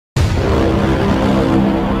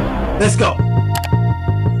Let's go.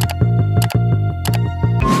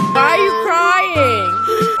 Why are you crying?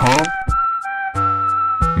 Huh?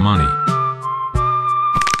 Money.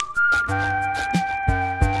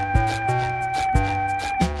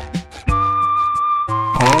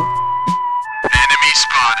 Huh? Enemy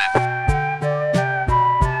spotted.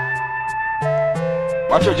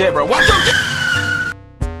 Watch your jet, bro. Watch your jet.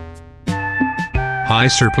 Hi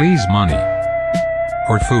sir, please money.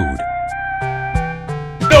 Or food.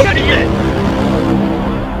 No idiot!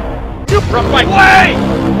 You from my way!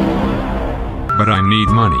 But I need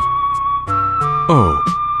money. Oh.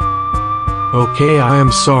 Okay, I am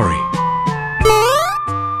sorry.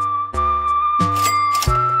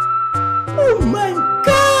 Oh my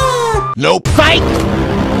God! Nope. Fight!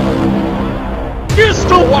 You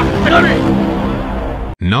still want money?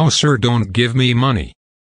 No sir, don't give me money.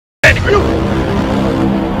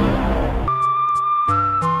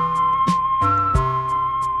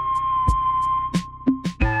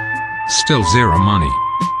 Still zero money.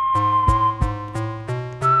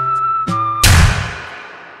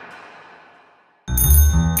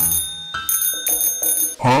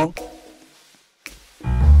 Huh?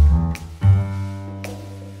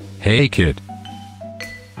 Hey kid.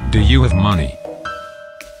 Do you have money?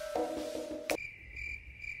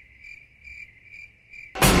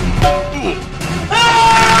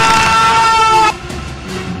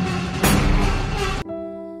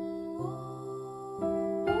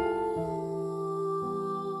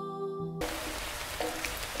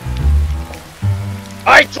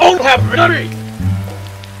 I don't have money!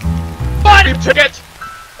 Buy him ticket!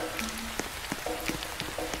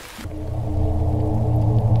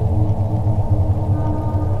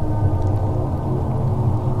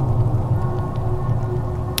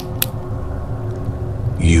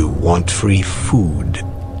 You want free food.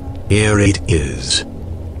 Here it is.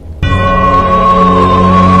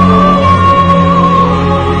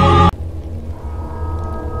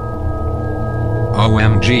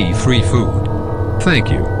 OMG, free food.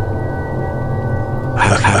 Thank you.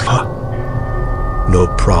 Ha ha ha. No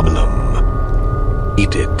problem.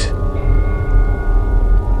 Eat it.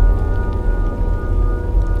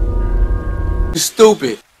 You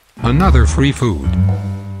stupid. Another free food.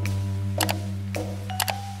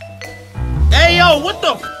 Hey yo, what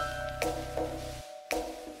the f-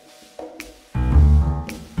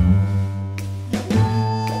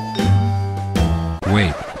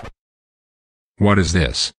 Wait. What is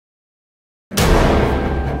this?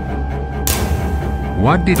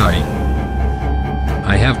 What did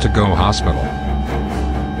I have to go hospital.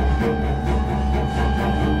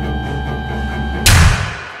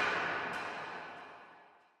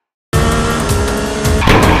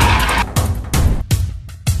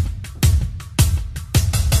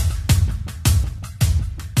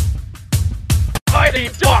 I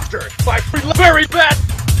need doctor! My very bad!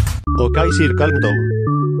 Okay, sir, calm down.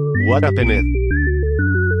 What happened?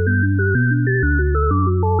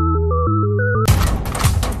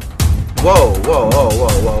 Whoa, whoa, whoa,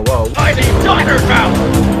 whoa, whoa, whoa. I need doctor now!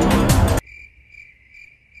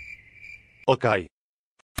 Okay.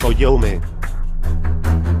 Follow me.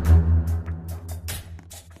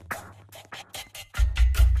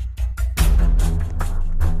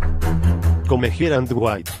 Come here and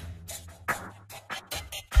wait.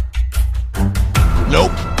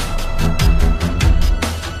 Nope.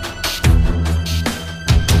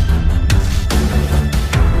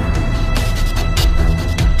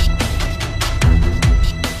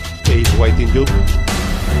 He's waiting you.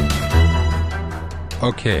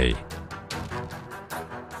 Okay.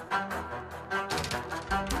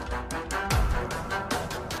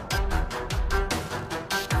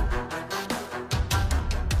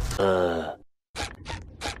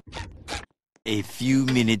 A few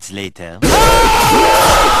minutes later.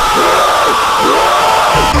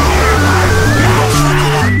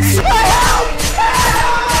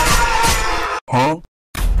 Huh?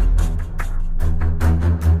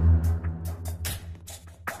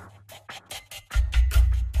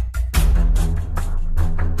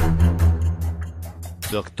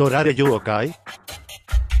 Doctor, are you okay?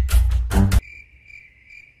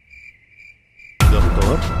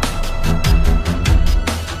 Doctor?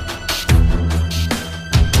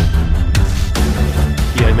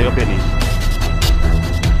 Yeah, I'm okay.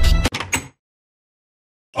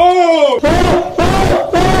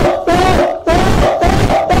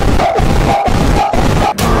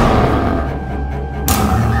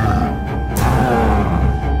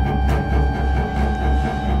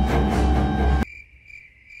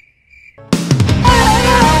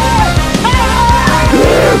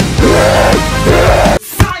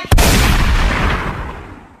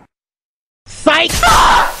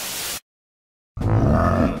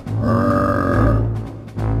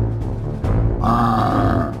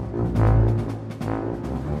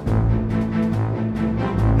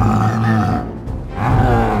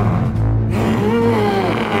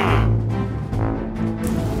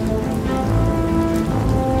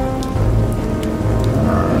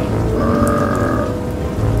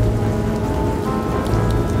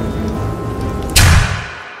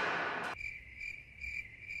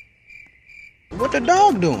 What the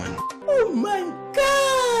dog doing? Oh my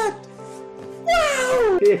god!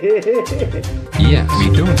 Wow! Yes, we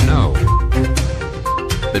don't know.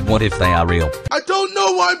 But what if they are real? I don't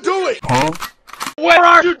know what I'm doing! Huh? Where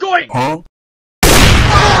are you going? Huh?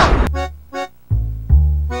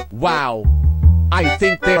 Wow. I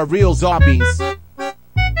think they are real zombies.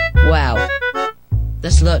 Wow.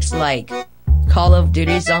 This looks like Call of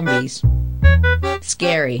Duty Zombies.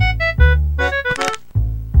 Scary.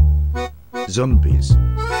 Zombies.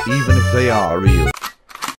 Even if they are real.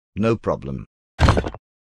 No problem.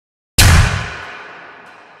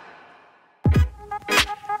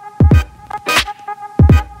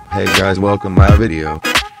 Hey guys, welcome my video.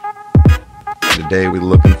 Today we're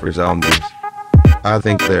looking for zombies. I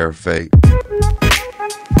think they're fake.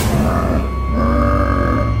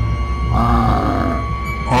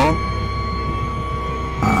 Huh?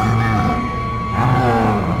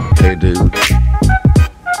 Hey dude.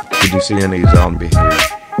 Did you see any zombie here?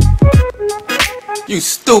 You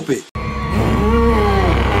stupid!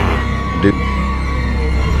 Dude.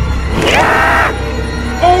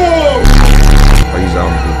 Are you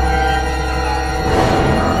zombie?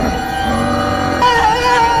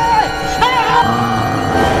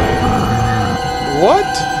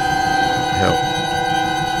 What? Help.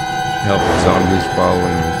 Help, zombies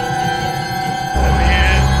following me.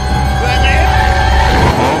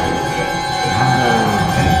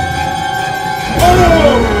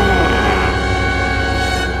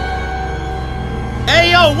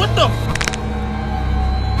 Hey yo, what the f-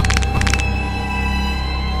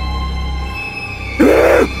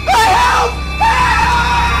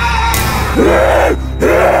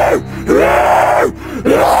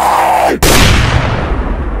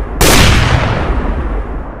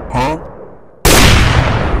 Huh?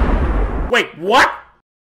 Wait, what?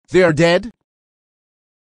 They're dead?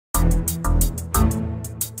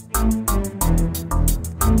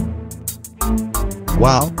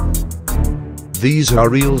 Wow. These are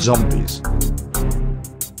real zombies.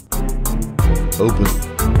 Open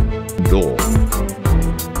door.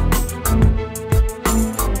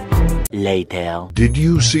 Later. Did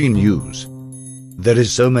you see news? There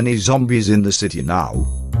is so many zombies in the city now.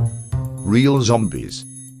 Real zombies.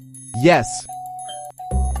 Yes.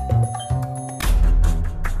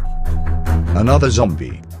 Another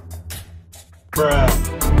zombie.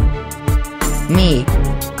 Me.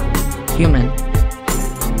 Human.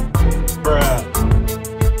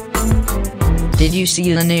 Did you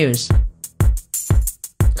see the news?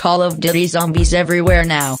 Call of Duty Zombies everywhere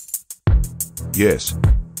now. Yes.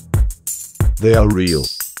 They are real.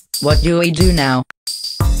 What do we do now?